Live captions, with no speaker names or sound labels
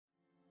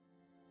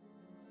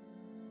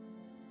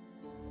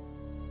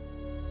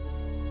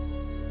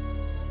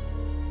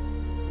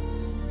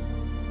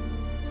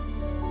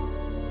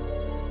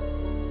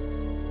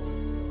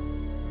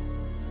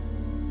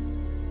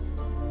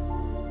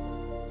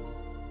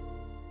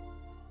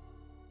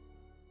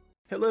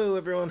Hello,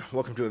 everyone.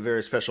 Welcome to a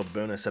very special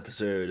bonus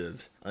episode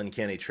of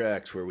Uncanny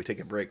Tracks, where we take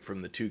a break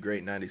from the two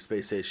great 90s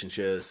space station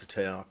shows to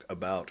talk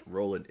about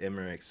Roland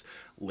Emmerich's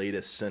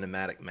latest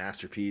cinematic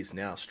masterpiece,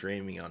 now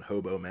streaming on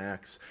Hobo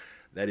Max.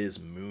 That is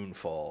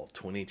Moonfall,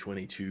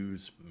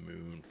 2022's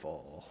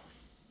Moonfall.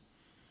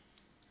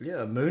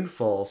 Yeah,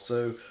 Moonfall.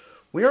 So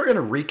we aren't going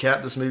to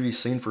recap this movie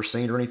scene for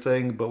scene or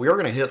anything, but we are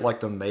going to hit like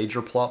the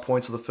major plot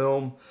points of the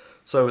film.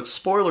 So it's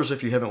spoilers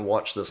if you haven't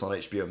watched this on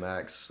HBO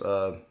Max.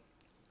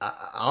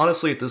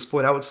 Honestly, at this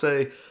point, I would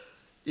say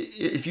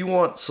if you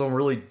want some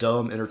really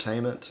dumb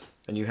entertainment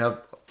and you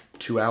have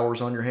 2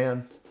 hours on your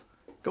hands,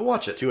 go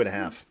watch it.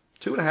 2.5.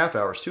 2.5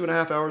 hours.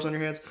 2.5 hours on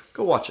your hands.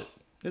 Go watch it.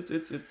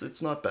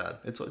 It's not bad.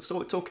 It's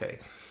okay.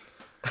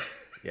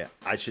 Yeah,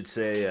 I should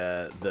say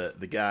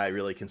the guy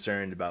really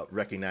concerned about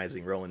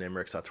recognizing Roland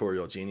Emmerich's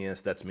autorial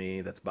genius. That's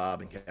me. That's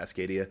Bob in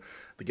Cascadia.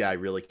 The guy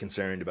really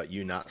concerned about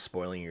you not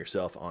spoiling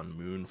yourself on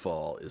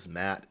Moonfall is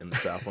Matt in the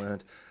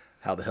Southland.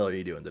 How the hell are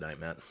you doing tonight,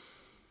 Matt?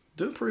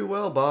 Doing pretty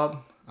well,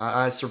 Bob.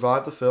 I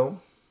survived the film.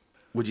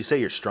 Would you say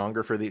you're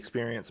stronger for the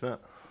experience,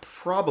 Matt?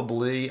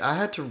 Probably. I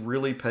had to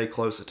really pay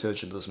close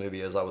attention to this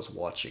movie as I was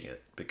watching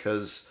it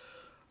because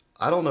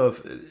I don't know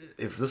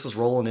if this is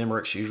Roland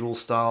Emmerich's usual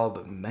style,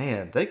 but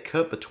man, they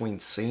cut between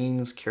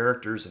scenes,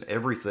 characters, and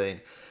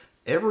everything.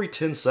 Every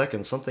 10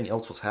 seconds, something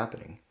else was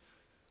happening.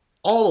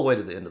 All the way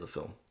to the end of the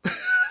film.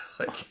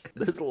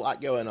 There's a lot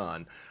going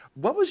on.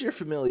 What was your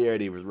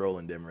familiarity with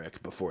Roland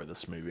Emmerich before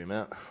this movie,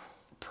 Matt?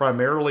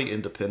 Primarily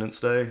Independence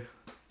Day.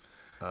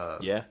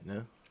 Yeah,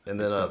 no. And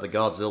then the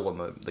Godzilla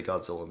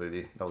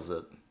movie. That was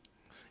it.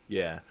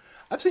 Yeah.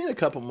 I've seen a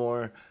couple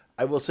more.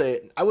 I will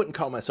say, I wouldn't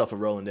call myself a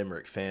Roland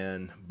Emmerich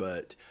fan,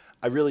 but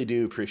I really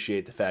do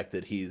appreciate the fact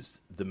that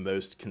he's the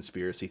most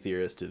conspiracy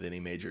theorist of any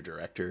major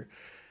director.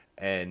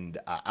 And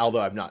although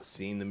I've not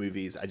seen the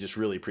movies, I just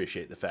really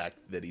appreciate the fact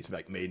that he's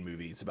made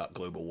movies about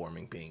global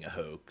warming being a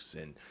hoax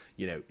and,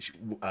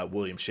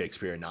 William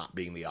Shakespeare not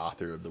being the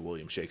author of the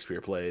William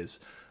Shakespeare plays.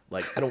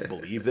 Like, I don't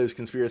believe those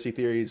conspiracy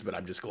theories, but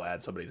I'm just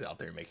glad somebody's out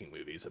there making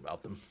movies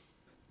about them.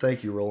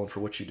 Thank you, Roland, for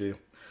what you do.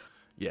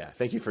 Yeah,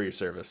 thank you for your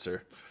service,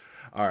 sir.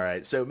 All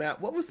right, so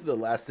Matt, what was the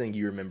last thing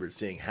you remembered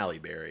seeing Halle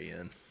Berry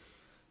in?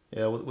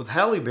 Yeah, with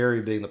Halle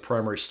Berry being the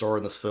primary star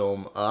in this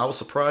film, I was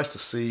surprised to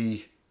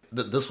see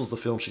that this was the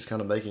film she's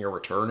kind of making a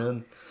return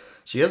in.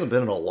 She hasn't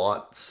been in a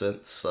lot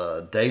since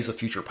Days of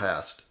Future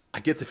Past. I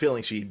get the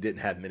feeling she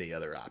didn't have many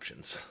other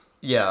options.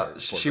 Yeah,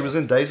 she was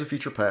in Days of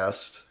Future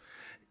Past.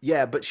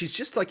 Yeah, but she's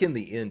just like in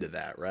the end of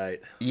that, right?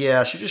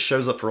 Yeah, she just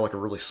shows up for like a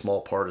really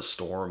small part of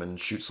Storm and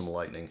shoots some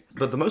lightning.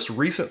 But the most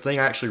recent thing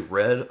I actually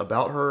read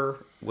about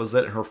her was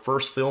that in her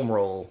first film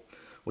role,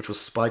 which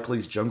was Spike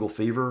Lee's Jungle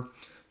Fever,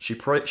 she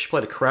played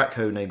a crack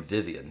hoe named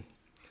Vivian.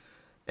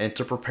 And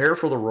to prepare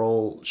for the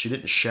role, she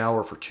didn't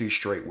shower for 2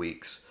 straight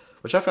weeks,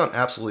 which I found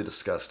absolutely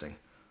disgusting.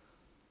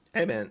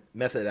 Hey man,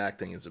 method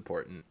acting is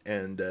important.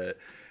 And,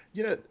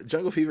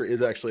 Jungle Fever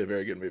is actually a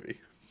very good movie.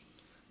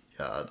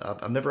 Yeah,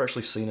 I've never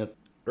actually seen it.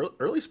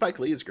 Early Spike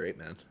Lee is great,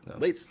 man. No.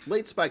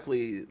 Late Spike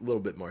Lee, a little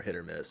bit more hit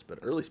or miss, but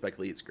early Spike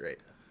Lee is great.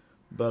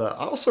 But I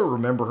also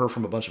remember her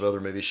from a bunch of other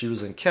movies. She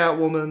was in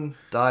Catwoman,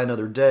 Die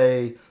Another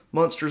Day,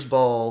 Monsters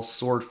Ball,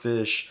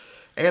 Swordfish,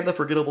 and the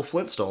forgettable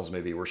Flintstones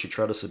movie where she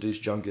tried to seduce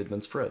John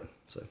Goodman's Fred.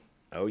 So.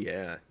 Oh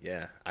yeah.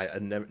 I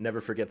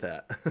never forget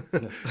that.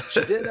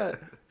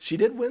 She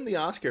did win the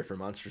Oscar for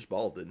Monsters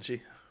Ball, didn't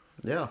she?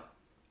 Yeah.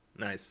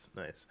 Nice.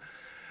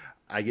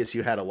 I guess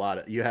you had a lot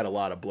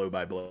of blow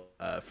by blow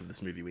for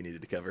this movie we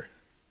needed to cover.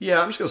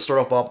 Yeah, I'm just gonna start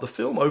off, Bob. The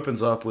film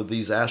opens up with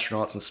these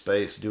astronauts in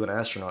space doing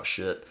astronaut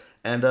shit,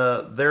 and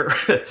they're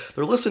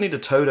they're listening to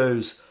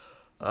Toto's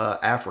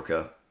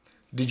Africa.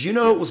 Did you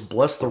know It was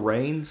Bless the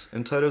Rains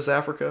in Toto's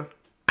Africa?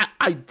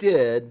 I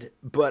did,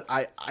 but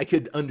I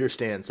could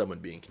understand someone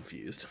being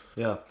confused.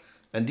 Yeah.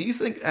 And do you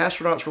think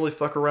astronauts really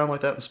fuck around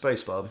like that in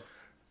space, Bob?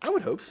 I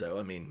would hope so.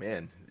 I mean,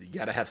 man, you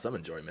gotta have some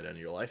enjoyment in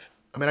your life.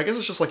 I mean, I guess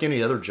it's just like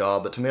any other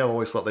job, but to me, I've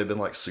always thought they've been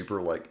like super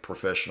like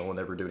professional and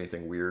never do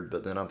anything weird.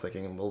 But then I'm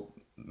thinking, well,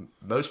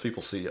 most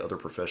people see other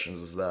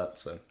professions as that.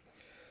 So,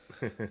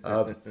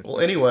 well,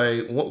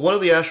 anyway, one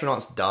of the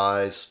astronauts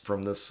dies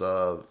from this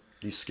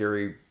these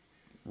scary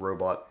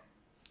robot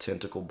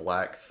tentacle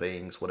black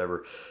things,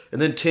 whatever.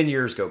 And then 10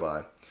 years go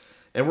by,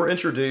 and we're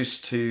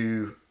introduced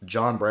to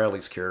John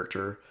Bradley's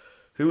character,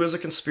 who is a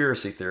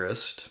conspiracy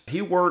theorist.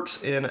 He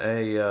works in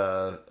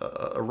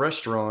a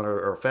restaurant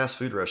or a fast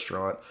food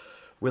restaurant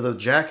with a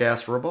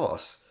jackass for a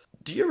boss.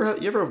 Do you ever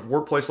have a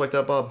workplace like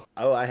that, Bob?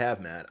 Oh, I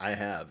have, Matt. I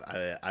have.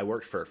 I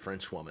worked for a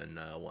French woman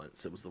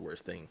once. It was the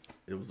worst thing.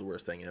 It was the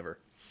worst thing ever.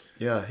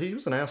 Yeah, he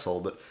was an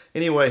asshole. But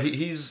anyway,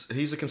 he's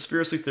a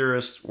conspiracy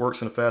theorist,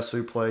 works in a fast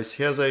food place.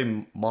 He has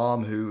a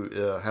mom who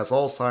has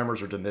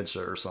Alzheimer's or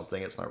dementia or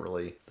something. It's not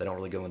really, they don't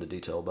really go into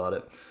detail about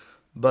it.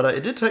 But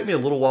it did take me a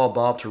little while,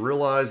 Bob, to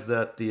realize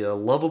that the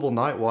lovable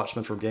night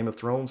watchman from Game of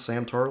Thrones,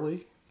 Sam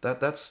Tarly,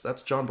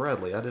 that's John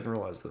Bradley. I didn't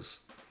realize this.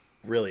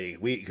 Really,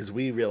 because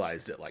we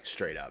realized it like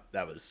straight up.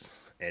 That was,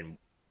 and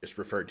just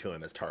referred to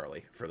him as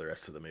Tarly for the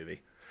rest of the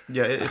movie.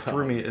 Yeah, it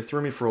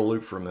threw me for a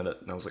loop for a minute,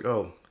 and I was like,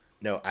 oh.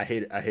 No, I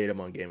hate him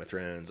on Game of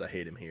Thrones. I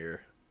hate him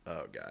here.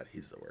 Oh God,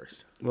 he's the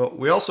worst. Well,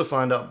 we also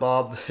find out,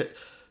 Bob, that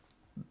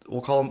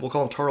we'll call him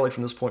Tarly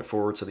from this point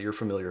forward, so that you're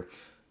familiar.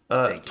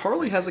 Thank you.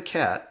 Tarly has a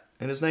cat,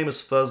 and his name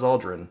is Fuzz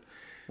Aldrin.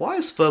 Why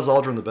is Fuzz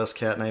Aldrin the best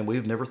cat name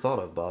we've never thought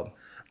of, Bob?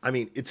 I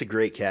mean, it's a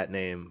great cat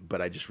name,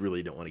 but I just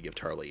really don't want to give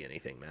Tarly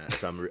anything, Matt.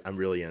 So I'm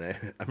really in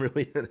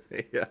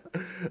a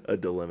a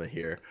dilemma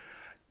here.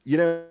 You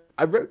know,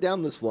 I wrote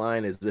down this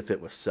line as if it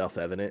was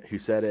self-evident who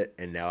said it,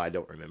 and now I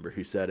don't remember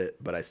who said it,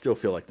 but I still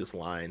feel like this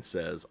line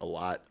says a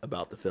lot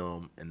about the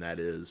film, and that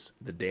is,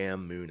 the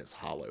damn moon is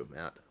hollow,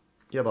 Matt.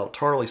 Yeah, Bob,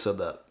 Tarly said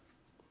that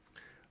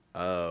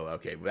Oh,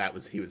 okay.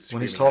 He was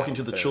when he's screaming talking out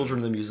to on the phone, children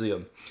in the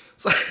museum.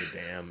 So, the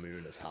damn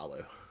moon is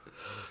hollow.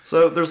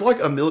 so there's like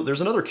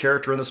there's another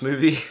character in this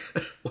movie,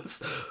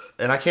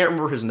 and I can't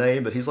remember his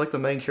name, but he's like the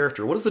main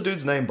character. What is the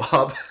dude's name,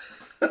 Bob?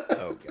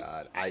 Oh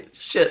God,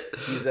 Shit.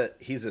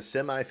 he's a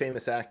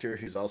semi-famous actor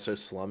who's also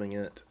slumming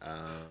it.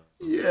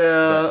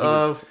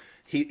 Yeah. But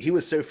he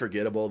was so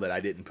forgettable that I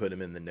didn't put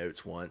him in the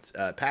notes once.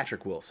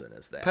 Patrick Wilson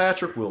is that.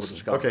 Patrick We'll Wilson.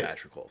 just call him Okay.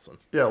 Patrick Wilson.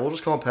 Yeah, we'll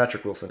just call him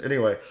Patrick Wilson.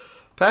 Anyway,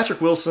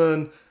 Patrick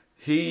Wilson,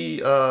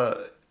 he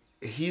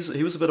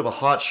was a bit of a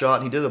hot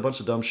shot. And he did a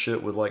bunch of dumb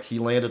shit with, like, he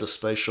landed a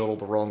space shuttle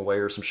the wrong way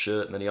or some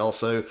shit, and then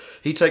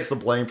he takes the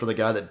blame for the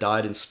guy that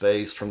died in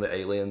space from the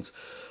aliens.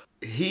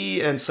 He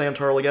and Sam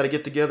Tarly got to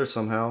get together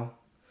somehow,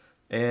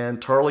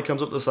 and Tarly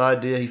comes up with this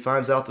idea. He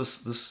finds out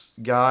this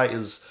guy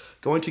is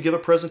going to give a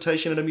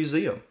presentation at a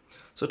museum.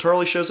 So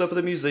Tarly shows up at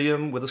the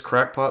museum with his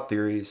crackpot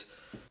theories.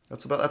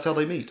 That's how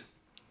they meet.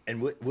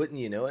 And wouldn't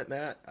you know it,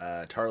 Matt?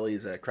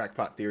 Tarly's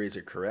crackpot theories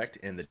are correct,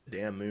 and the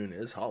damn moon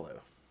is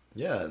hollow.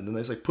 Yeah, and then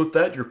they say, "Put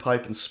that in your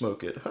pipe and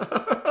smoke it."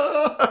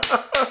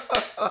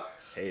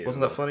 Hey,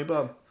 Wasn't that funny,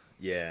 Bob?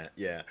 Yeah,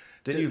 yeah.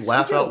 Didn't you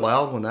laugh out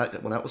loud when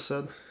that was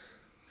said?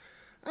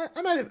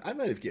 I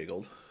might have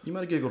giggled. You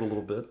might have giggled a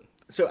little bit.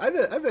 So I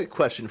have a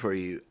question for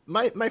you.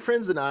 My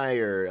friends and I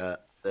are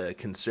a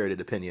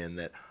concerted opinion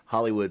that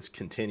Hollywood's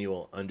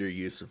continual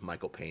underuse of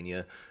Michael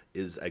Pena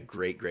is a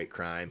great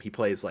crime. He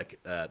plays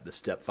like the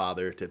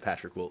stepfather to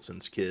Patrick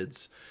Wilson's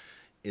kids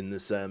in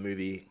this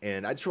movie,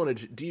 and I just wanted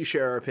to, do you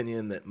share our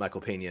opinion that Michael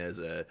Pena is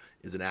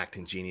an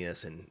acting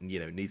genius and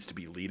needs to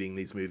be leading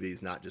these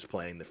movies, not just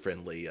playing the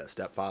friendly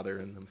stepfather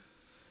in them?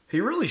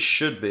 He really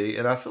should be,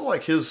 and I feel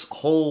like his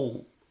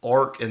whole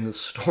arc in this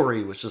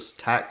story was just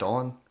tacked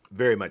on.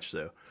 Very much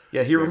so.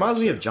 Yeah, he reminds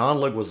me of John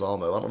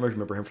Leguizamo. I don't know if you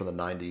remember him from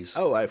the 90s.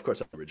 Oh, of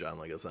course I remember John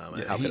Leguizamo.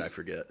 Yeah, How could I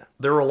forget?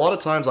 There were a lot of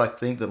times I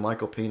think that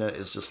Michael Pena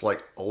is just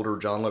like older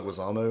John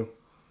Leguizamo,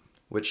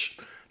 which,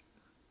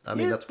 I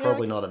mean, that's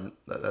probably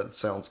that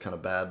sounds kind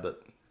of bad,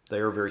 but they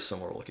are very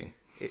similar looking.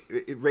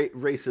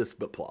 Racist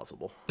but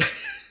plausible.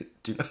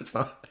 Dude, it's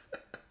not.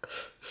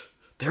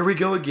 There we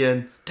go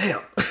again.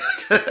 Damn.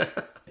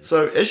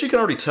 So, as you can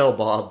already tell,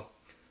 Bob,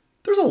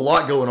 there's a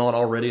lot going on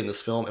already in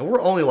this film, and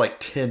we're only like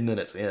 10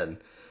 minutes in.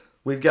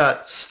 We've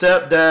got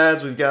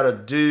stepdads, we've got a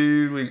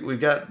dude, we've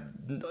got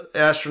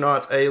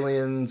astronauts,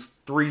 aliens,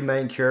 three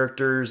main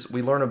characters.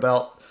 We learn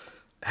about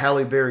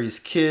Halle Berry's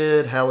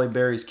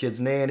kid's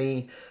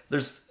nanny.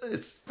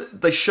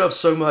 They shove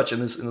so much in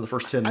the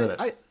first 10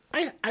 minutes.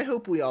 I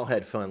hope we all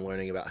had fun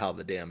learning about how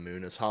the damn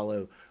moon is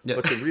hollow. Yeah.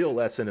 But the real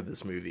lesson of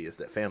this movie is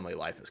that family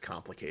life is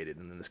complicated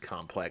in this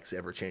complex,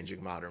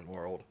 ever-changing modern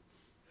world.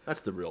 That's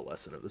the real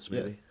lesson of this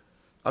movie. Yeah.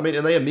 I mean,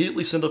 and they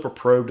immediately send up a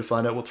probe to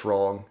find out what's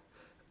wrong.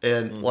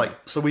 And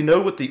so we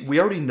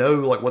already know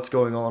like what's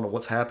going on and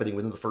what's happening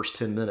within the first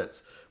 10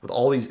 minutes with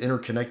all these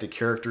interconnected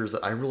characters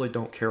that I really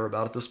don't care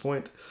about at this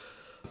point.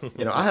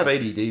 I have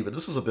ADD, but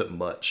this is a bit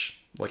much.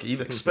 Like,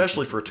 even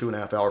especially for a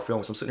 2.5 hour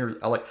film. So I'm sitting here,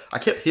 I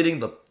kept hitting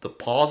the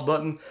pause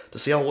button to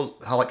see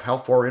how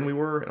far in we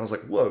were, and I was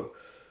like, whoa,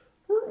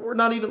 we're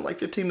not even like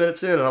 15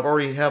 minutes in, and I've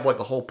already have like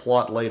the whole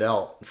plot laid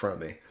out in front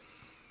of me.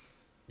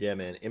 Yeah,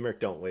 man, Emmerich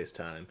don't waste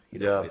time. He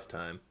don't waste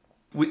time.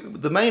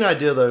 The main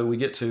idea though we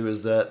get to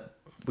is that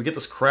we get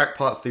this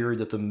crackpot theory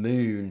that the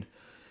moon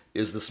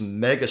is this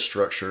mega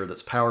structure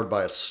that's powered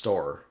by a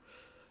star.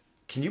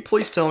 Can you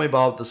please tell me,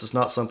 Bob, this is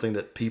not something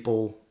that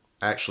people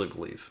actually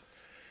believe?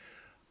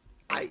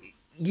 I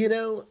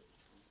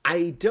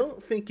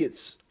don't think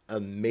it's a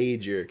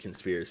major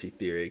conspiracy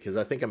theory, because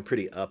I think I'm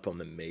pretty up on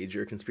the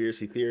major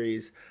conspiracy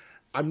theories.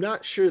 I'm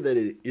not sure that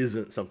it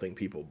isn't something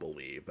people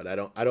believe, but I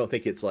don't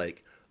think it's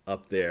like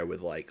up there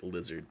with like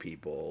lizard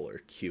people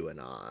or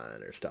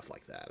QAnon or stuff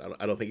like that.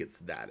 I don't think it's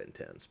that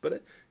intense,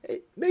 but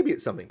maybe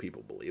it's something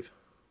people believe.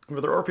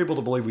 But there are people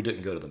that believe we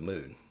didn't go to the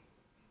moon.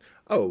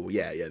 Oh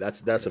yeah,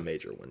 that's a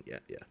major one.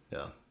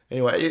 Yeah.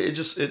 Anyway,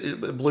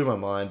 it blew my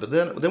mind. But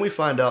then we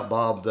find out,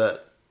 Bob,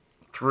 that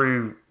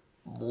through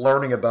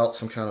learning about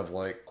some kind of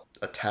like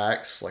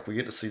attacks, like we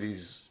get to see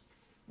these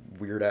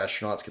weird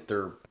astronauts get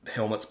their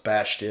helmets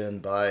bashed in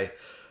by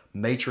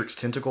Matrix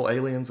tentacle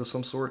aliens of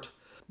some sort.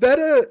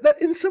 That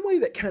in some way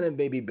that kind of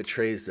maybe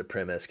betrays the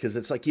premise, because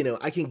it's like,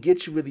 I can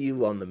get with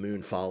you on the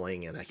moon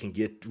falling, and I can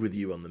get with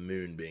you on the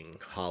moon being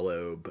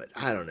hollow, but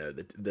I don't know,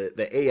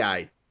 the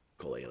AI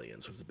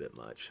aliens was a bit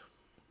much.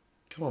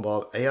 Come on,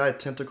 Bob. AI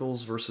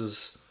tentacles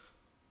versus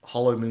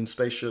hollow moon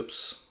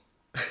spaceships.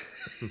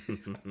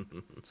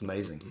 It's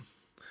amazing.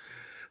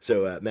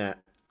 So, Matt,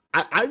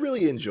 I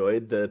really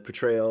enjoyed the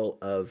portrayal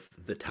of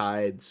the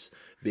tides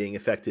being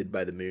affected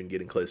by the moon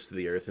getting close to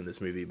the Earth in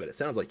this movie, but it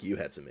sounds like you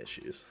had some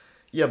issues.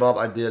 Yeah, Bob,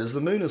 I did. As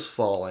the moon is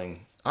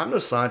falling, I'm no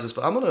scientist,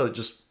 but I'm going to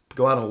just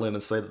go out on a limb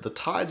and say that the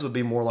tides would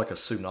be more like a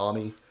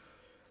tsunami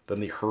than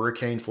the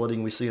hurricane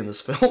flooding we see in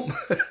this film.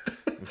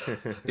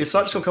 It's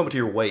not just going to come up to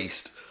your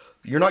waist.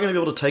 You're not going to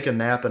be able to take a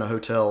nap in a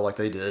hotel like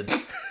they did,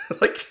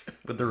 like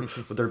with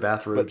their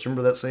bathrobes.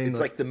 Remember that scene?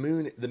 It's like the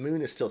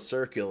moon is still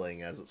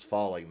circling as it's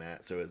falling,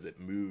 Matt. So as it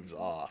moves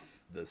off,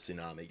 the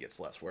tsunami gets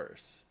less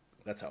worse.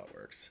 That's how it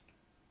works.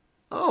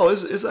 Oh,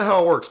 is that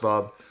how it works,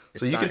 Bob?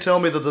 It's So you can science. tell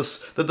me that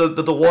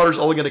the water's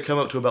only going to come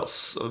up to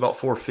about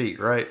 4 feet,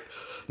 right?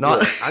 Not.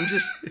 Look,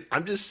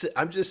 I'm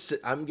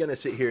gonna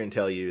sit here and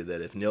tell you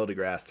that if Neil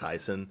deGrasse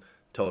Tyson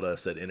told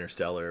us that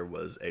Interstellar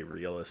was a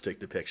realistic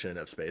depiction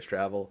of space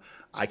travel,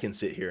 I can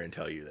sit here and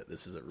tell you that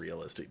this is a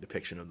realistic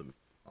depiction of the moon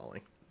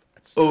falling.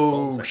 That's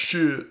all I'm Oh saying.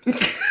 shit!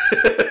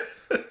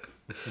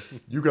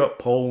 You got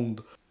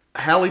pwned.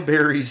 Halle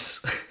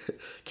Berry's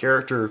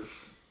character,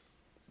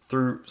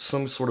 through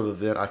some sort of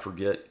event I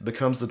forget,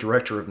 becomes the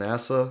director of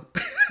NASA,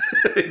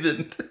 and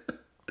then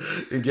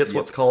it gets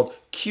what's called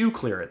Q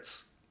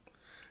clearance.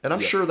 And I'm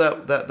sure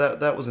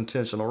that was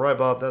intentional, right,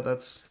 Bob?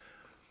 That's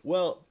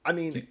Well, I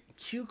mean,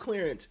 Q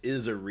clearance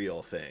is a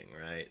real thing,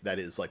 right? That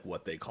is like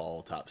what they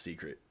call top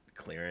secret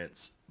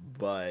clearance.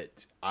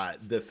 But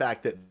the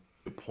fact that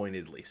you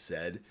pointedly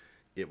said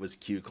it was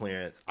Q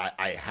clearance,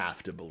 I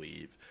have to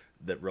believe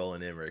that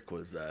Roland Emmerich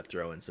was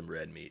throwing some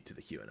red meat to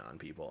the QAnon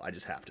people. I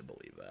just have to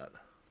believe that.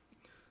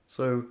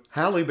 So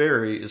Halle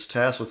Berry is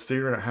tasked with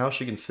figuring out how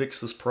she can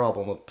fix this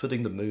problem of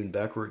putting the moon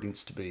back where it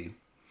needs to be.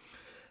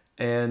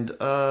 And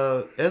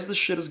as this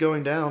shit is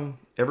going down,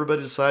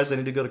 everybody decides they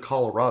need to go to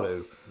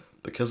Colorado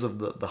because of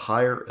the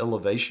higher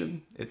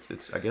elevation.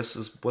 It's I guess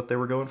is what they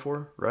were going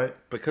for, right?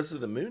 Because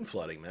of the moon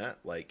flooding, Matt,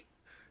 like,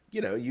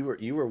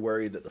 you were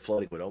worried that the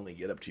flooding would only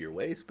get up to your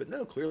waist, but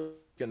no, clearly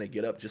it's going to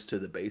get up just to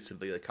the base of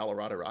the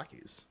Colorado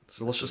Rockies.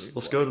 So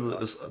let's go to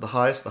the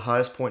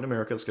highest point in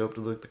America. Let's go up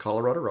to the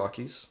Colorado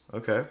Rockies.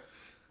 Okay.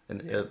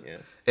 And Yeah.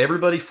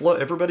 everybody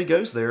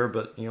goes there,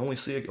 but you only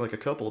see like a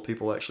couple of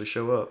people actually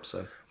show up.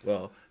 So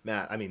Well,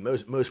 Matt, I mean,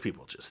 most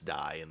people just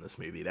die in this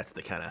movie. That's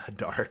the kind of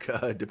dark,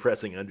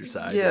 depressing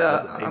underside. that yeah,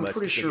 doesn't pay I'm much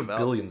pretty to think sure about.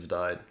 billions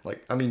died.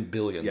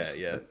 Billions.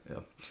 Yeah.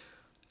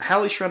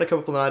 Hallie's trying to come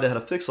up with an idea how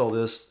to fix all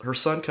this. Her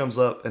son comes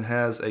up and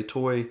has a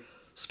toy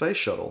space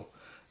shuttle,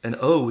 and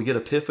we get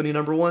Epiphany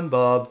 #1,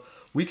 Bob.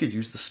 We could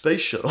use the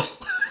space shuttle.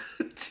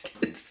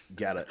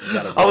 Gotta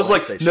I was roll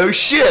like, that space no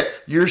shuttle. shit,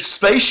 your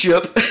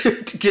spaceship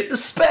to get to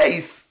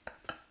space.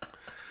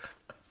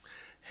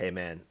 Hey,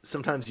 man,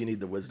 sometimes you need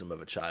the wisdom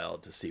of a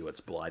child to see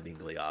what's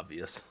blindingly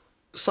obvious.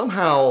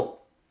 Somehow,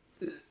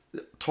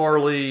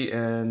 Tarly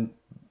and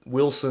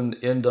Wilson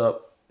end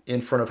up in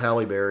front of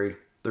Halle Berry.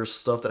 There's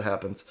stuff that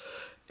happens.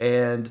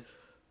 And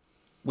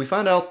we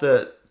find out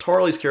that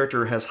Tarly's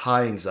character has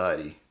high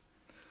anxiety.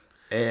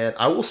 And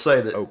I will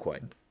say that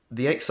Quite.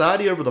 the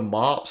anxiety over the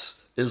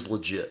mops is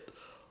legit.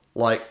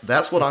 Like,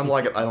 that's what I'm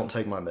like if I don't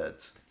take my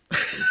meds.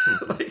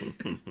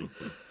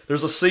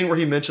 There's a scene where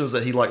he mentions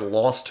that he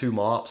lost 2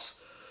 mops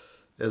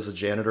as a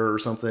janitor or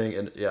something,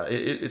 and yeah,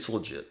 it's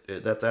legit.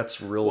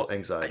 That's real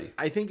anxiety.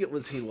 I think it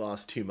was he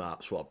lost 2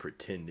 mops while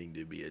pretending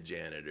to be a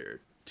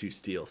janitor to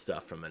steal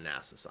stuff from a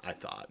NASA. I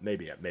thought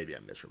maybe I'm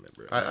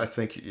misremembering. I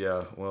think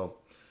well,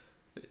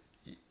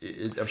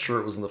 I'm sure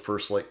it was in the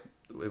first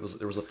there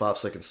was a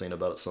 5-second scene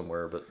about it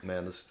somewhere. But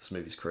man, this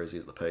movie's crazy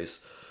at the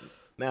pace.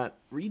 Matt,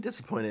 were you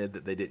disappointed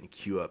that they didn't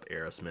queue up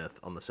Aerosmith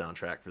on the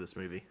soundtrack for this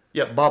movie?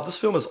 Yeah, Bob, this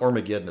film is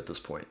Armageddon at this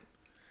point.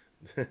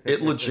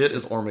 It legit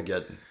is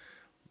Armageddon.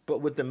 But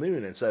with the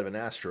moon instead of an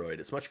asteroid,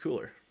 it's much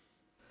cooler.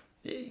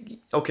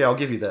 Okay, I'll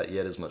give you that.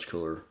 Yeah, it is much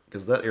cooler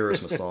because that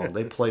Aerosmith song,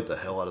 they played the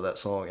hell out of that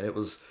song, and it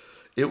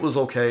was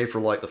okay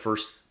for the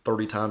first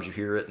 30 times you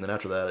hear it, and then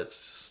after that, it's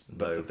just,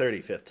 But the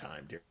 35th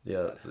time, dear.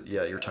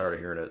 yeah, you're tired of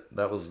hearing it.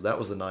 That was the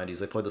 90s.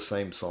 They played the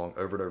same song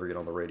over and over again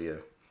on the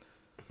radio.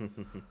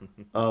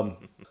 I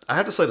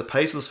have to say the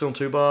pace of this film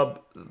too,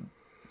 Bob.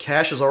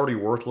 Cash is already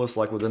worthless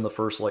within the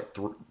first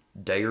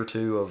day or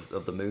two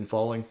of the moon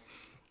falling.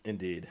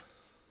 Indeed.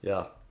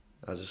 Yeah,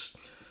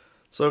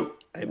 so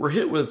we're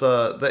hit with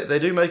they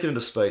do make it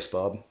into space,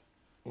 Bob.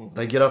 Mm-hmm.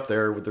 They get up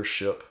there with their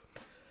ship,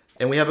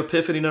 and we have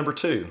Epiphany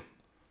 #2.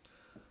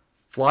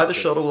 Fly the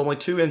shuttle with only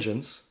 2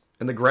 engines,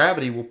 and the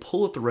gravity will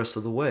pull it the rest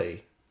of the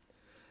way.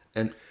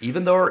 And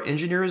even though our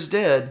engineer is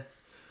dead,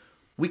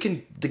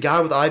 the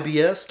guy with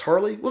IBS,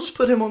 Tarly, we'll just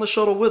put him on the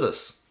shuttle with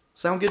us.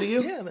 Sound good to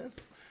you? Yeah, man.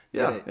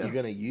 Yeah. You're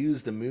gonna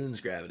use the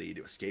moon's gravity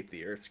to escape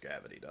the Earth's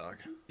gravity, dog.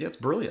 Yeah, it's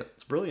brilliant.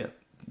 It's brilliant.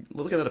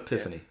 Look at that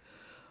Epiphany.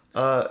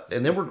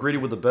 And then we're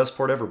greeted with the best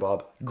part ever,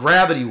 Bob.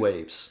 Gravity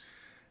waves.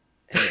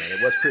 Hey, man,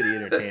 it was pretty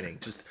entertaining.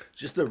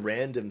 Just the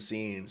random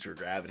scenes where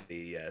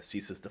gravity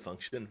ceases to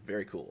function.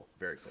 Very cool.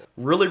 Very cool.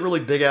 Really, really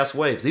big ass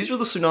waves. These are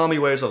the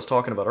tsunami waves I was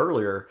talking about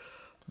earlier,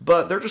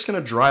 but they're just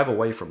going to drive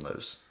away from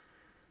those.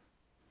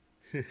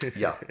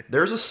 Yeah,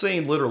 there's a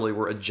scene literally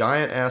where a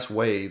giant ass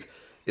wave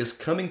is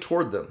coming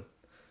toward them,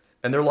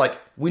 and they're like,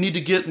 "We need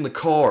to get in the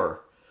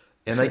car."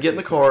 And they get in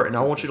the car, and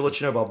I want you to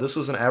let you know, Bob, this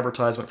is an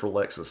advertisement for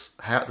Lexus.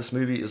 This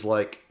movie is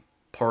like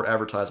part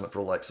advertisement for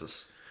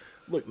Lexus.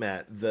 Look,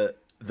 Matt, the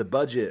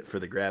budget for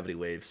the gravity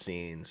wave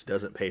scenes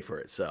doesn't pay for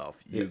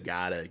itself. You Yeah.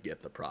 gotta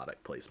get the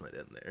product placement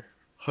in there.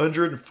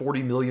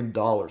 $140 million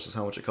is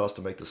how much it cost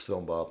to make this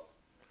film, Bob.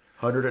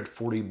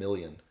 140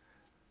 million.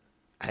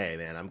 Hey,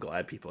 man, I'm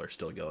glad people are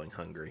still going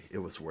hungry. It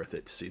was worth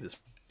it to see this.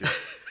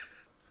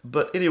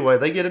 But anyway,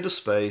 they get into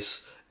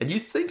space, and you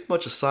think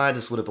much a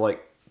scientist would have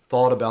like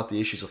thought about the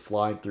issues of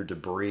flying through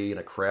debris in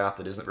a craft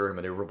that isn't very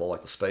maneuverable,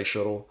 like the space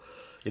shuttle.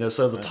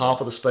 So the top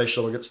of the space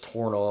shuttle gets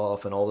torn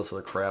off and all this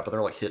other crap, and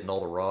they're like hitting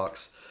all the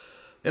rocks.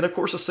 And of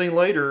course, a scene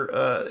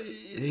later,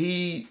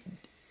 he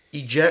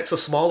ejects a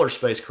smaller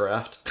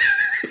spacecraft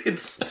into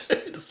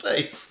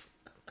space.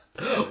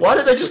 Why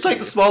did they just take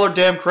the smaller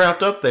damn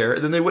craft up there,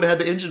 and then they would have had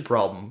the engine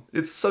problem?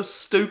 It's so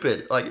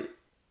stupid. Like,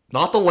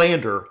 not the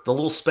lander, the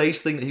little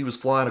space thing that he was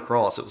flying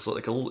across. It was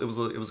like it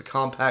was a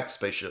compact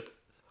spaceship.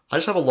 I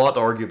just have a lot to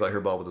argue about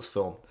here, Bob, with this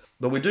film.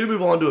 But we do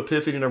move on to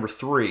Epiphany number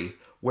 3,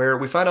 where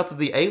we find out that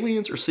the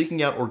aliens are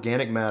seeking out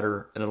organic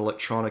matter in an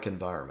electronic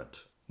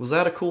environment. Was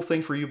that a cool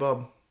thing for you,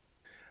 Bob?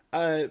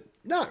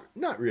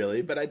 Not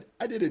really, but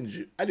I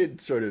did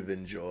sort of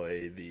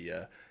enjoy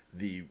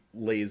the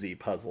lazy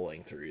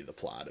puzzling through the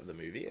plot of the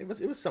movie. It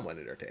was somewhat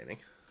entertaining.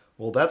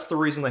 Well, that's the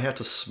reason they have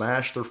to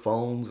smash their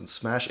phones and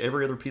smash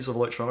every other piece of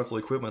electronic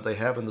equipment they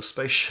have in the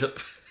spaceship.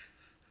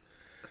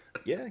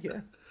 Yeah,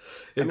 yeah.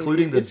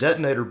 Including the it's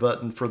detonator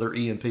button for their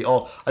EMP.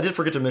 Oh, I did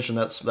forget to mention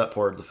that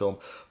part of the film.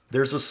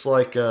 There's this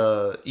like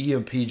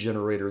EMP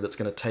generator that's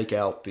going to take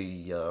out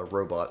the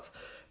robots.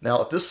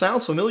 Now, if this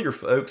sounds familiar,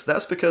 folks,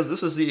 that's because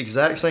this is the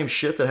exact same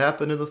shit that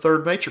happened in the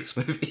third Matrix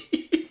movie.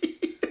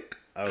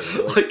 Oh,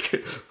 really?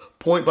 Like,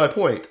 point by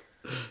point.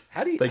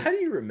 How do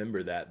you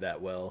remember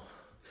that well?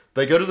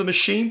 They go to the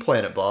machine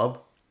planet, Bob,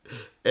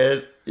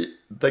 and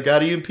they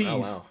got EMPs. Oh,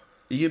 wow.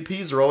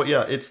 EMPs are all,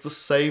 yeah, it's the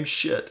same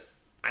shit.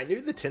 I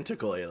knew the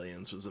tentacle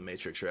aliens was a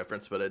Matrix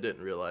reference, but I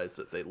didn't realize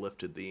that they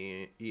lifted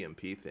the EMP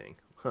thing.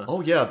 Huh.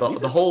 Oh yeah,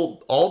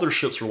 all their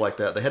ships were like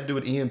that. They had to do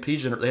an EMP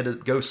generator. They had to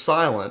go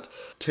silent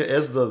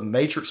as the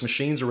Matrix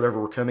machines or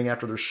whatever were coming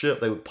after their ship.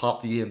 They would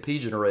pop the EMP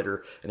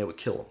generator and it would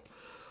kill them.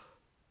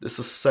 It's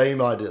the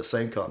same idea,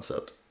 same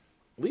concept.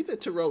 Leave it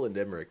to Roland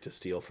Emmerich to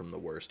steal from the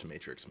worst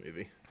Matrix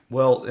movie.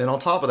 Well, and on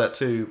top of that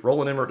too,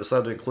 Roland Emmerich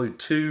decided to include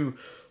 2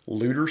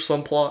 looter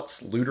subplots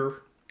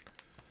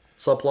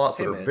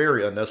that are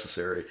very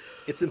unnecessary.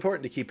 It's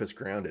important to keep us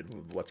grounded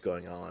with what's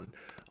going on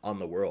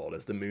the world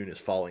as the moon is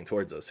falling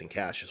towards us and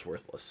Cash is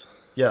worthless.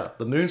 Yeah,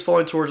 the moon's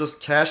falling towards us,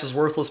 Cash is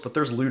worthless, but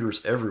there's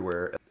looters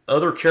everywhere.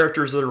 Other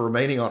characters that are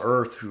remaining on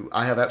Earth who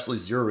I have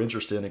absolutely zero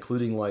interest in,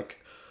 including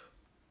like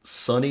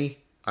Sonny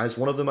is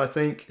one of them, I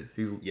think.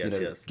 Who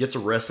Yes. gets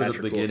arrested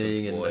Patrick at the beginning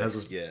Wilson's and boy. has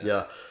his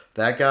Yeah.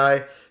 that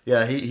guy.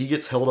 Yeah, he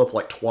gets held up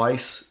like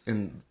twice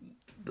in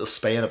the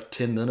span of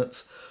 10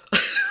 minutes.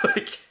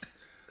 Like,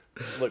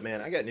 Look,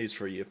 man, I got news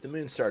for you. If the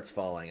moon starts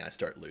falling, I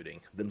start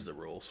looting. Them's the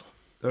rules.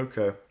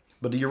 okay.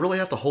 But do you really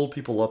have to hold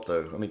people up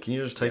though? I mean, can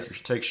you just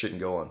take shit and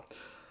go on?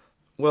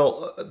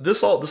 Well,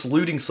 this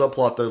looting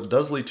subplot though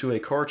does lead to a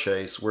car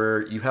chase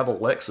where you have a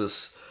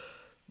Lexus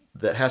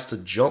that has to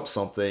jump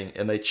something,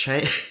 and they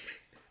change,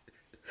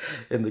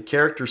 and the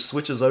character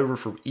switches over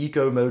from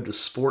eco mode to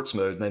sports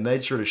mode, and they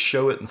made sure to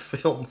show it in the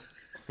film.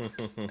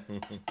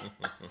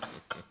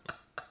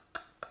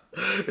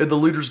 And the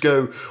looters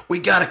go, "We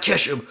gotta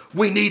catch him.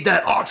 We need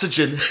that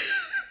oxygen."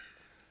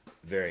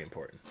 Very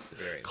important.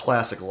 Very important.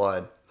 Classic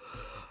line.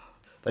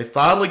 They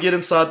finally get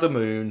inside the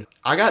moon.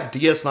 I got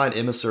DS9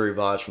 emissary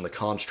vibes from The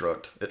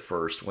Construct at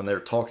first when they're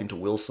talking to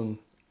Wilson.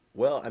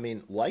 Well, I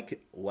mean, like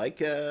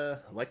the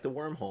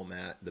wormhole,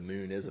 Matt, the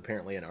moon is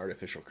apparently an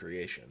artificial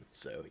creation.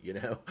 So,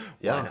 Yeah.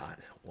 why not?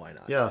 Why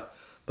not? Yeah.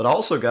 But I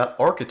also got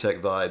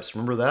Architect vibes.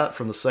 Remember that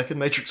from the second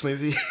Matrix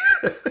movie?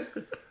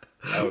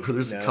 Where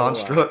there's a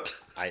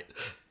construct.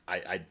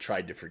 I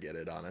tried to forget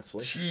it,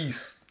 honestly.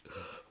 Jeez.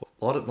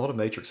 A lot of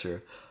Matrix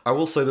here. I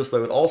will say this,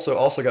 though. It also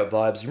got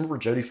vibes. You remember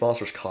Jodie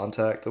Foster's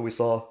Contact that we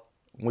saw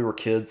when we were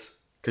kids?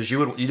 Because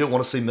you didn't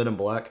want to see Men in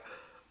Black?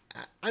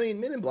 I mean,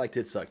 Men in Black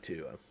did suck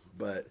too,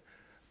 but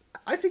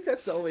I think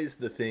that's always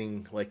the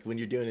thing. Like when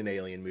you're doing an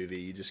alien movie,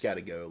 you just got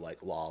to go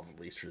like law of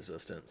least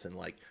resistance and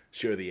like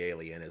show the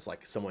alien as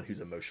like someone who's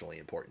emotionally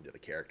important to the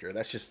character.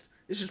 It's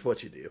just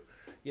what you do.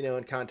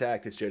 In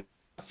Contact, it's Jodie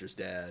Foster's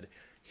dad.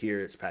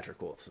 Here, it's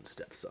Patrick Wilson's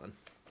stepson,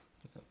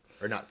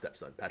 or not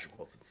stepson, Patrick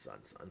Wilson's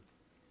son.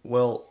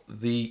 Well,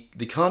 the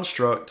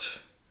construct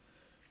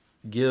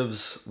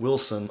gives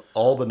Wilson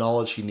all the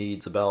knowledge he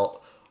needs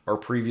about our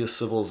previous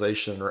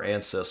civilization or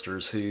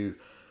ancestors who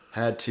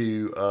had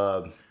to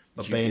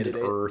abandon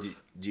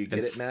Earth. Do you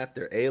get it, Matt?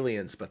 They're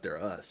aliens, but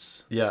they're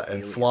us. Yeah, and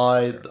Aliens,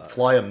 fly but they're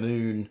us. a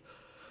moon.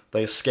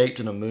 They escaped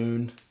in a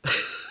moon.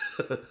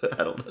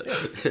 I don't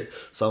know.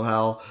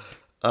 Somehow.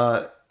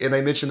 And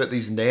they mentioned that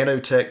these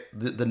nanotech,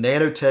 the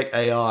nanotech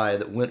AI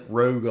that went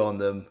rogue on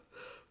them,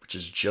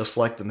 which is just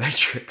like The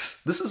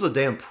Matrix. This is a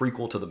damn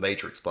prequel to The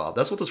Matrix, Bob.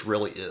 That's what this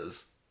really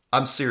is.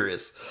 I'm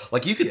serious.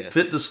 Like, you could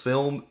fit this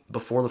film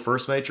before the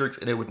first Matrix,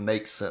 and it would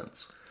make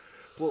sense.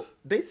 Well,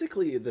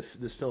 basically,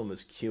 this film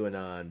is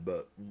QAnon,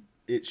 but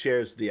it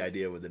shares the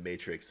idea with The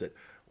Matrix that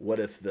what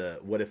if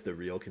the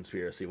real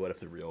conspiracy, what if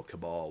the real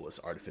cabal was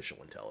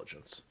artificial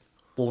intelligence?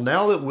 Well,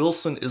 now that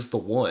Wilson is the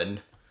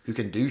one who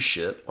can do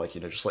shit, like,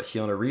 just like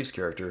Keanu Reeves'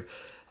 character,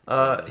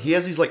 he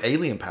has these, like,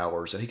 alien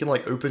powers, and he can,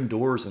 like, open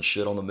doors and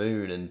shit on the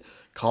moon and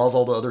cause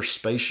all the other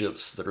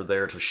spaceships that are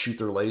there to shoot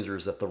their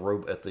lasers at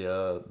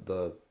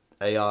the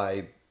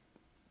AI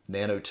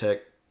nanotech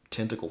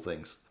tentacle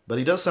things. But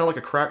he does sound like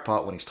a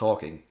crackpot when he's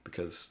talking,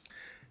 because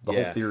the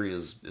whole theory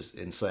is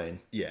insane.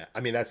 Yeah, I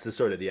mean, that's the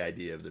sort of the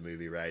idea of the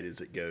movie, right?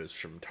 Is it goes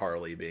from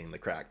Tarly being the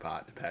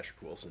crackpot to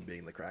Patrick Wilson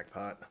being the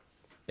crackpot.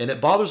 And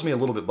it bothers me a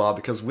little bit, Bob,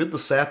 because with the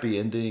sappy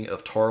ending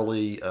of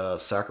Tarly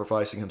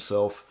sacrificing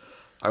himself,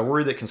 I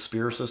worry that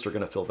conspiracists are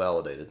going to feel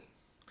validated.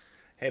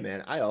 Hey,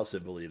 man, I also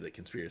believe that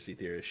conspiracy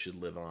theorists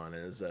should live on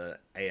as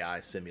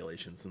AI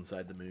simulations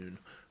inside the moon.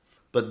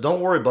 But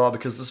don't worry, Bob,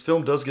 because this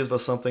film does give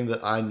us something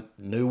that I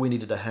knew we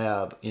needed to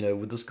have.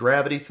 With this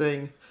gravity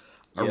thing,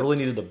 I really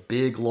needed a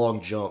big,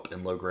 long jump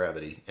in low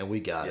gravity, and we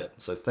got it.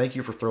 So thank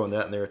you for throwing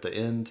that in there at the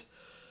end.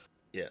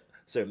 Yeah.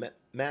 So,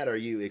 Matt, are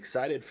you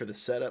excited for the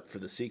setup for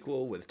the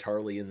sequel with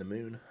Tarly in the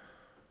moon?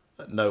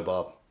 No,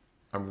 Bob.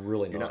 I'm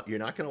really not. You're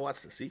not going to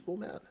watch the sequel,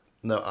 Matt?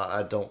 No,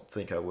 I don't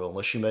think I will,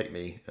 unless you make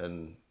me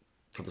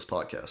for this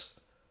podcast.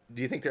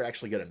 Do you think they're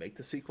actually going to make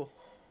the sequel?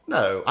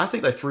 No, I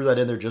think they threw that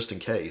in there just in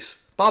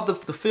case. Bob, the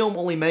film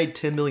only made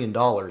 $10 million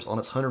on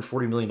its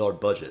 $140 million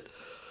budget.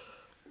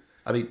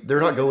 I mean, they're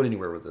not going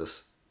anywhere with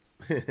this.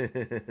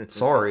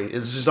 Sorry,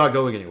 it's just not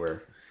going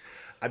anywhere.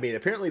 I mean,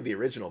 apparently the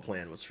original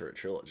plan was for a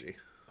trilogy.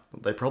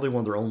 They probably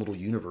want their own little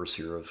universe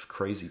here of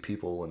crazy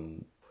people.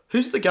 And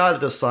who's the guy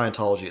that does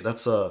Scientology?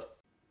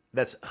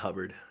 That's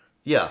Hubbard.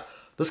 Yeah,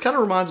 this kind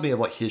of reminds me of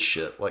like his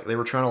shit. Like they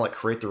were trying to like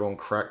create their own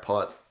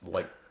crackpot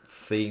like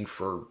thing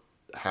for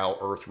how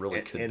Earth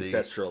really could be.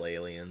 Ancestral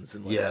aliens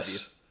and what have you.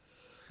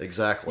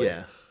 Exactly.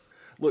 Yeah.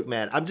 Look,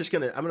 man, I'm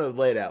gonna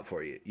lay it out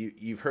for you.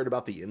 You've heard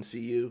about the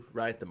MCU,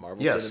 right? The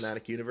Marvel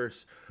Cinematic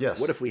Universe. Yes.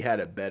 What if we had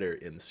a better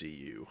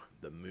MCU,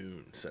 the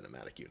Moon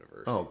Cinematic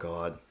Universe? Oh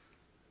God,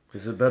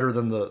 is it better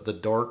than the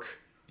Dark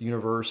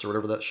Universe or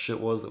whatever that shit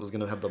was that was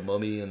going to have the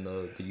Mummy and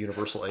the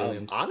Universal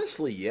aliens?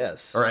 Honestly,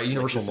 yes. All right,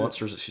 Universal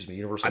Monsters. Excuse me,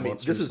 Universal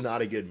Monsters. This is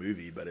not a good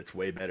movie, but it's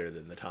way better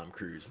than the Tom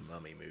Cruise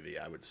Mummy movie,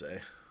 I would say.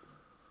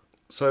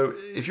 So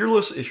if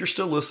you're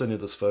still listening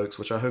to this, folks,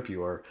 which I hope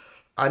you are.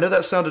 I know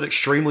that sounded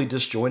extremely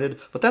disjointed,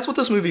 but that's what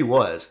this movie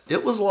was.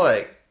 It was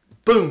like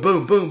boom,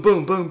 boom, boom,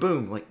 boom, boom,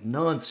 boom, like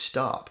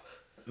nonstop.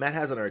 Matt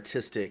has an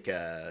artistic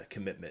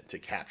commitment to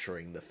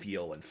capturing the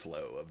feel and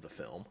flow of the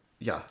film.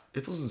 Yeah,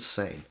 it was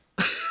insane.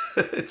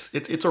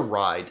 it's a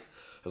ride,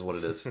 is what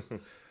it is,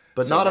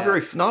 but not a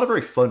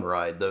very fun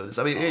ride though.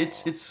 I mean,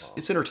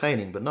 it's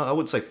entertaining, but no, I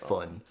wouldn't say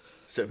fun.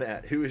 So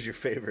Matt, who is your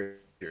favorite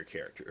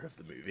character of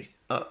the movie?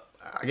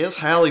 I guess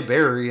Halle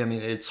Berry. I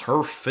mean, it's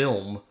her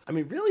film. I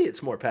mean, really,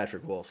 it's more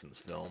Patrick Wilson's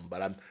film,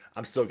 but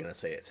I'm still gonna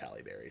say it's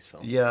Halle Berry's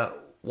film. Yeah,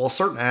 well,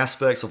 certain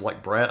aspects of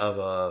like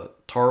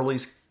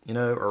Tarly's,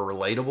 are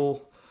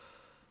relatable.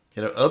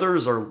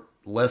 Others are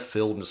left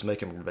field and just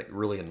make him like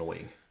really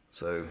annoying.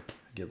 So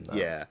give him that.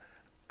 Yeah.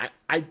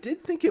 I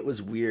did think it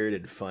was weird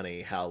and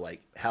funny how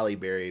like Halle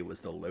Berry was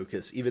the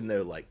locus, even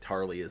though like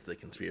Tarly is the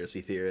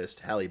conspiracy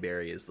theorist, Halle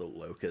Berry is the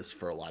locus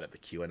for a lot of the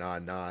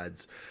QAnon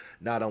nods.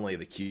 Not only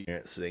the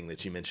QAnon thing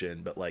that you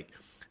mentioned, but like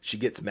she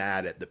gets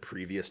mad at the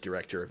previous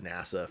director of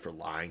NASA for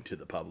lying to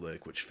the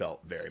public, which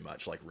felt very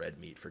much like red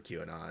meat for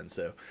QAnon.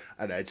 So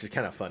I don't know, it's just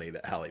kind of funny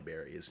that Halle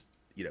Berry is,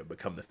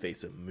 become the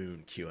face of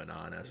Moon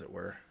QAnon, as it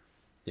were.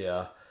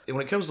 Yeah. And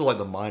when it comes to like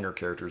the minor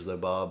characters though,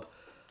 Bob,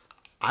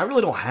 I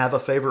really don't have a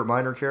favorite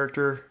minor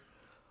character.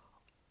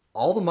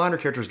 All the minor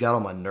characters got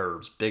on my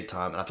nerves big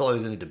time, and I felt like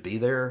they didn't need to be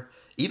there.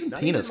 Even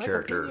Peanut's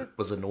character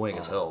was annoying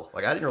as hell.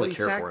 Like I didn't really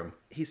care for him.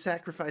 He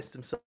sacrificed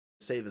himself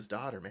to save his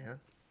daughter, man.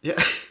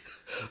 Yeah.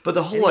 But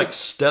the whole like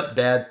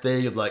stepdad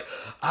thing of like,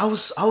 I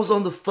was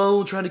on the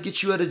phone trying to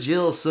get you out of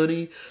jail,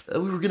 Sonny.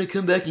 We were gonna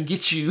come back and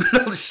get you and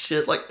all this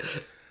shit. Like,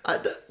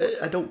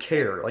 I don't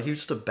care. Like he was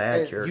just a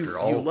bad character.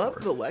 You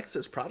loved the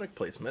Lexus product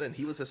placement, and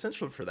he was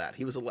essential for that.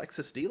 He was a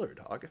Lexus dealer,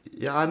 dog.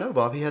 Yeah, I know,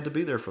 Bob. He had to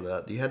be there for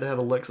that. He had to have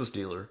a Lexus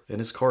dealer, and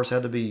his cars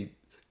had to be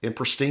in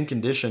pristine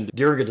condition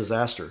during a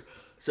disaster.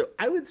 So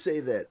I would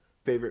say that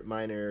favorite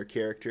minor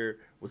character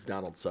was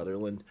Donald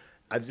Sutherland.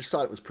 I just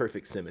thought it was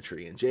perfect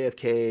symmetry. In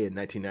JFK in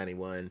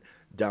 1991,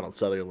 Donald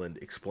Sutherland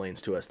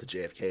explains to us the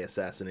JFK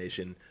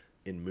assassination.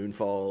 In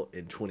Moonfall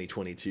in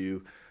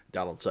 2022,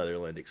 Donald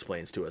Sutherland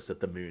explains to us that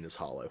the moon is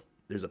hollow.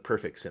 There's a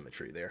perfect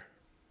symmetry there.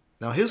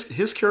 Now,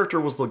 his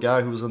character was the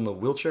guy who was in the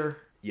wheelchair?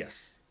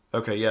 Yes.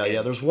 Okay,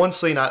 yeah. There's one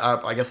scene,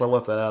 I guess I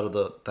left that out of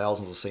the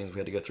thousands of scenes we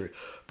had to go through.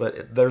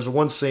 But there's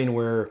one scene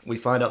where we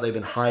find out they've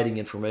been hiding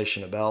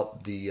information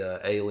about the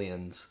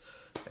aliens.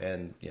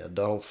 And,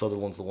 Donald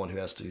Sutherland's the one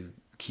who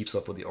keeps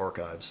up with the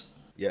archives.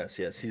 Yes,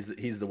 yes,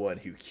 he's the one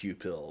who Q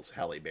pills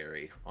Halle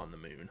Berry on the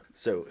moon.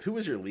 So, who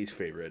was your least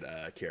favorite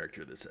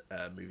character of this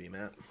movie,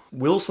 Matt?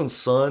 Wilson's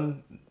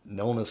son,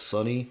 known as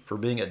Sonny, for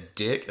being a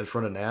dick in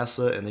front of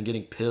NASA and then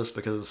getting pissed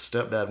because his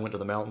stepdad went to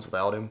the mountains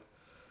without him.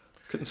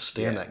 Couldn't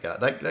stand Yeah.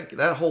 that guy.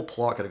 That whole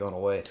plot could have gone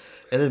away.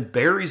 And then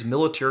Barry's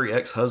military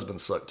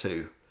ex-husband sucked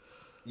too.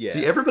 Yeah,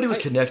 See, everybody was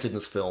connected in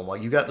this film.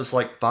 Like, you got this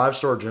like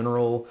 5-star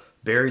general.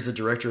 Barry's the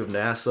director of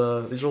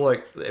NASA. These are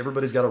like,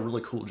 everybody's got a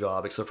really cool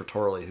job except for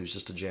Tarly, who's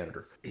just a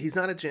janitor. he's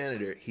not a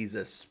janitor. He's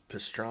a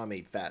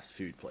pastrami fast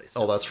food place.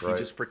 Oh, that's right. He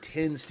just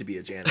pretends to be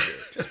a janitor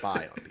to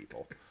spy on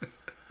people.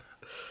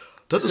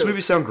 Does this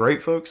movie sound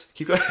great, folks?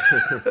 Keep going.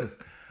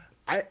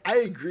 I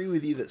agree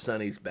with you that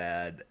Sonny's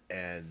bad,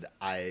 and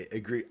I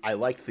agree. I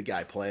liked the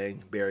guy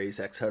playing Barry's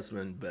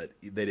ex-husband, but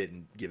they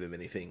didn't give him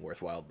anything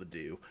worthwhile to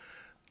do.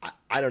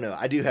 I don't know.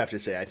 I do have to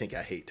say, I think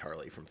I hate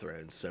Tarly from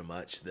Thrones so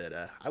much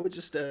that I would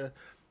just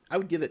I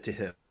would give it to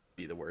him.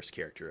 Be the worst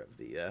character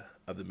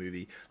of the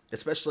movie,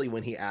 especially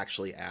when he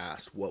actually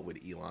asked what would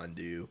Elon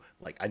do.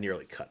 Like, I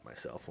nearly cut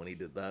myself when he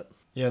did that.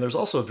 Yeah, there's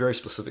also a very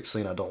specific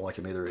scene I don't like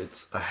him either.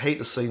 I hate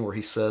the scene where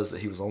he says that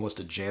he was almost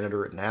a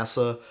janitor at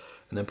NASA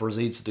and then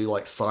proceeds to do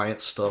like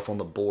science stuff on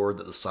the board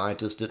that the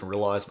scientists didn't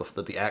realize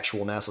that the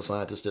actual NASA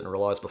scientists didn't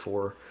realize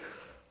before.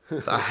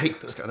 I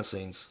hate those kind of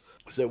scenes.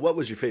 So, what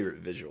was your favorite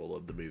visual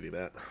of the movie,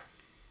 Matt?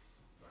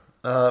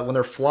 When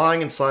they're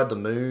flying inside the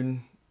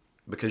moon,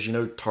 because you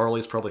know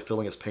Tarly's probably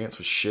filling his pants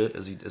with shit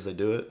as they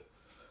do it.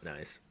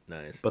 Nice,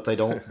 nice. But they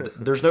don't.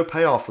 There's no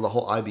payoff for the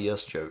whole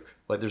IBS joke.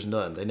 Like, there's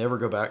none. They never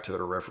go back to it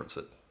or reference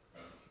it.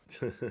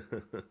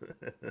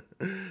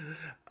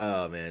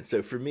 Oh man,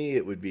 so for me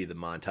it would be the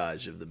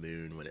montage of the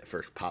moon when it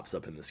first pops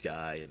up in the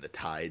sky and the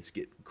tides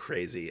get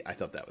crazy. I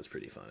thought that was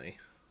pretty funny.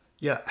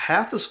 Yeah,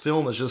 half this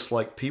film is just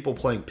like people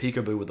playing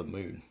peekaboo with the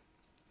moon.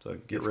 So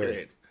get It's ready.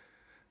 great.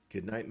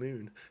 Good night,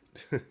 moon.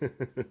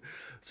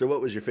 So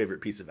what was your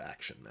favorite piece of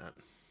action, Matt?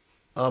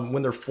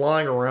 When they're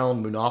flying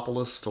around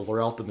Moonopolis to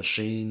lure out the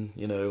machine,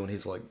 you know, and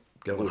he's like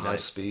going high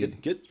Nice.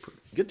 speed.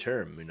 Good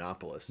term,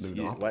 Moonopolis.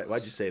 Moonopolis.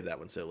 Why'd you save that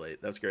one so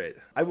late? That was great.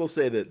 I will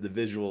say that the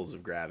visuals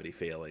of gravity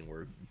failing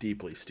were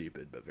deeply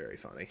stupid, but very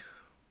funny.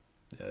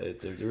 Yeah,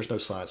 there's no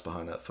science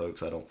behind that,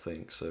 folks. I don't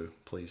think so.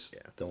 Please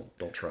don't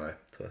try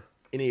to.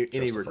 Any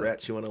justify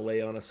regrets you want to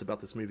lay on us about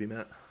this movie,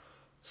 Matt?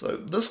 So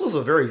this was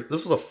entertaining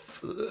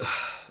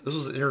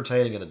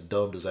and a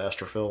dumb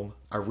disaster film.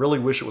 I really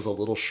wish it was a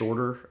little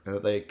shorter and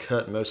that they had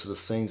cut most of the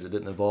scenes that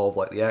didn't involve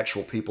like the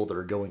actual people that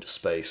are going to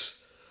space.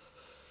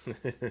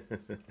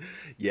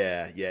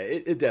 Yeah,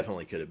 it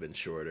definitely could have been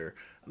shorter.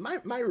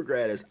 My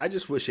regret is I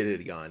just wish it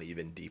had gone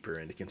even deeper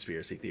into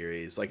conspiracy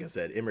theories. Like I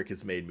said, Emmerich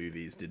has made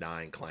movies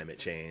denying climate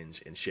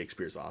change and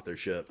Shakespeare's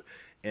authorship,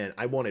 and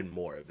I wanted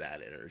more of that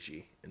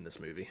energy in this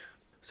movie.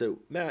 So,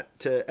 Matt,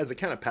 as a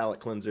kind of palate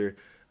cleanser,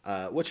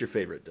 what's your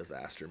favorite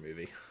disaster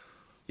movie?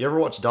 You ever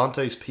watch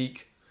Dante's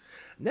Peak?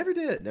 Never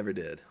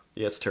did.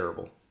 Yeah, it's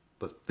terrible.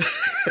 But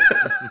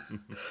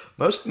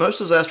most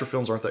disaster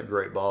films aren't that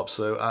great, Bob.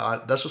 So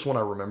that's just one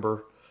I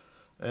remember,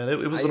 and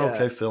it was an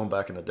okay film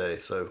back in the day.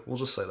 So we'll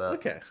just say that.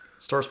 Okay.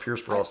 Stars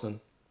Pierce Brosnan.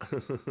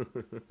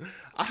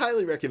 I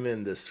highly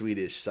recommend the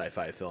Swedish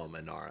sci-fi film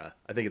Anara.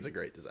 I think it's a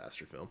great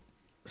disaster film.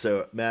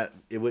 So, Matt,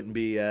 it wouldn't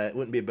be a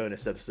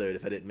bonus episode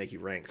if I didn't make you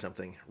rank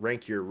something.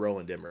 Rank your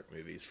Roland Emmerich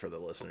movies for the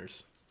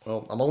listeners.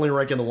 Well, I'm only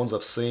ranking the ones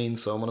I've seen,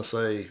 so I'm going to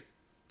say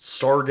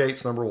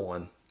Stargate's number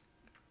 1,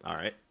 All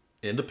right.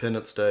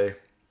 Independence Day,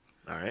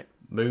 All right.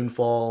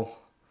 Moonfall,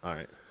 All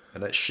right.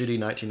 and that shitty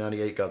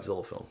 1998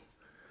 Godzilla film.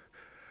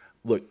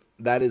 Look,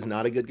 that is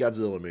not a good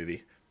Godzilla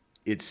movie.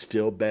 It's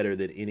still better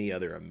than any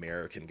other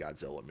American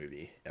Godzilla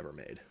movie ever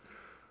made.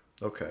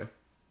 Okay.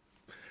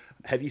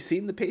 Have you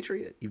seen The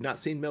Patriot? You've not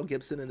seen Mel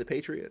Gibson in The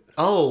Patriot?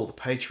 Oh, The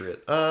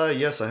Patriot.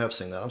 Yes, I have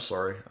seen that. I'm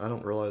sorry. I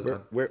don't realize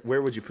that.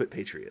 Where would you put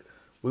Patriot?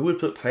 We would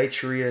put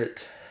Patriot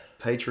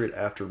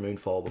after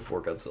Moonfall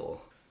before Godzilla.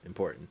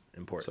 Important.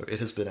 So it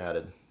has been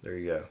added. There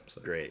you go.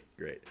 So. Great.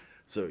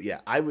 So yeah,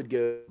 I would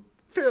go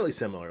fairly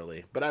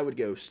similarly, but I would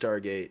go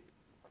Stargate,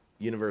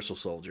 Universal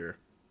Soldier,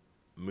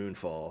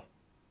 Moonfall,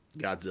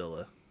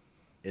 Godzilla,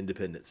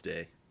 Independence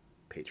Day,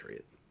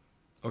 Patriot.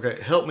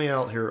 Okay, help me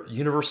out here.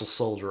 Universal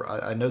Soldier.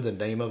 I know the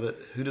name of it.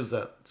 Who does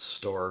that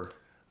star?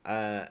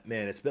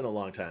 Man, it's been a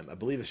long time. I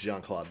believe it's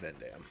Jean-Claude Van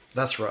Damme.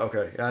 That's right.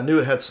 Okay, I knew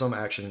it had some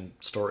action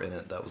star in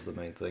it. That was the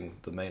main thing,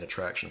 the main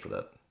attraction for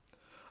that.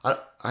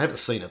 I haven't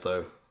seen it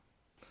though.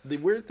 The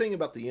weird thing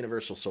about the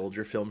Universal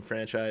Soldier film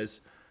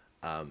franchise,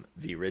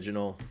 the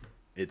original,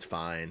 it's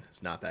fine.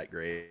 It's not that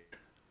great.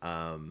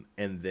 And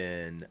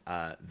then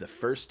the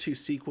first two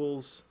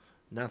sequels,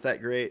 not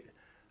that great.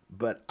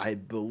 But I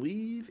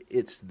believe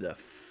it's I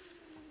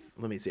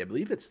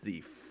believe it's the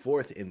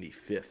fourth and the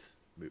fifth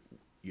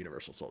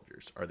Universal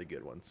Soldiers are the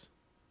good ones.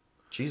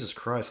 Jesus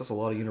Christ, that's a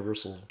lot of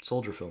Universal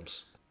Soldier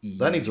films.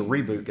 That needs a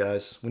reboot,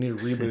 guys. We need a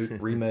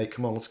reboot, remake.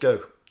 Come on, let's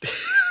go.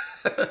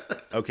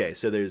 Okay,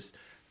 so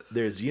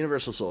there's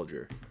Universal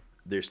Soldier.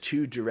 There's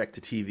two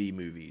direct-to-TV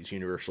movies,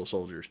 Universal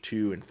Soldiers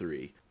 2 and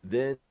 3.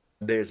 Then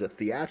There's a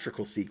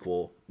theatrical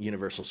sequel,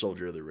 Universal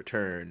Soldier of the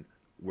Return,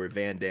 where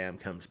Van Damme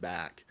comes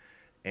back,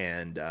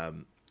 and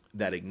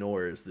that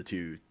ignores the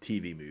two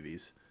TV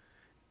movies.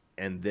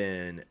 And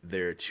then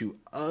there are two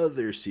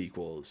other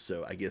sequels,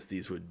 so I guess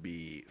these would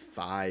be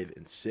 5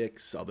 and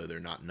 6, although they're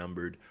not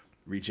numbered: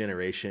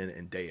 Regeneration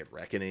and Day of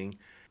Reckoning.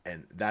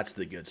 And that's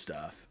the good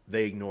stuff.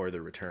 They ignore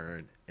the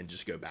return and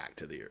just go back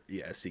to the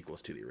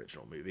sequels to the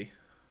original movie.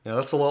 Yeah,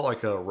 that's a lot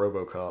like a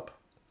RoboCop.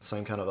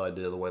 Same kind of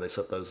idea, the way they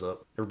set those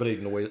up. Everybody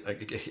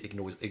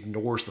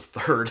ignores the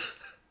third,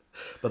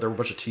 but there were a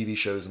bunch of TV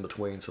shows in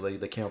between, so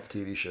they count the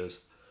TV shows.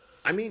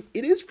 I mean,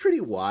 it is pretty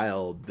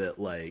wild that,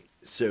 like,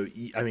 so,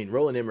 I mean,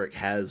 Roland Emmerich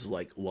has,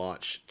 like,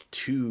 launched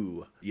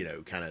two,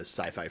 kind of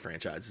sci-fi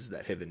franchises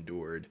that have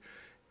endured.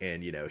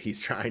 And,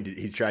 he's tried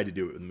to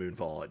do it with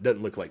Moonfall. It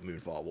doesn't look like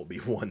Moonfall will be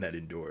one that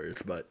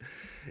endures, but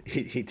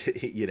he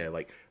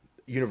like,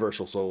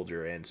 Universal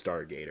Soldier and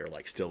Stargate are,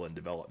 like, still in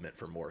development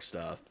for more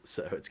stuff.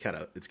 So it's kind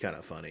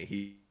of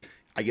funny.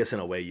 I guess in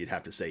a way you'd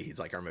have to say he's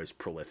like our most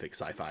prolific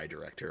sci-fi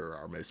director, or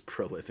our most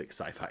prolific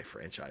sci-fi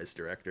franchise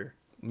director.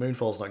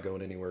 Moonfall's not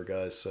going anywhere,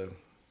 guys, so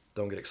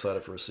don't get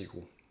excited for a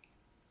sequel.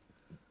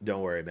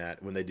 Don't worry,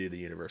 Matt. When they do the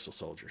Universal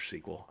Soldier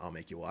sequel, I'll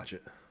make you watch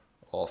it.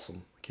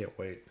 Awesome. Can't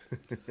wait.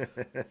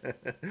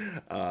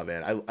 Oh,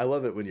 man. I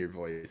love it when your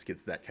voice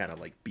gets that kind of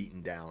like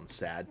beaten down,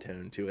 sad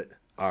tone to it.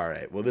 All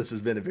right. Well, this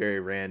has been a very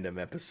random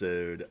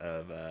episode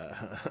of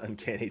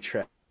Uncanny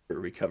Track, where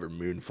we cover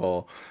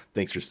Moonfall.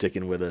 Thanks for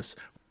sticking with us.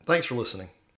 Thanks for listening.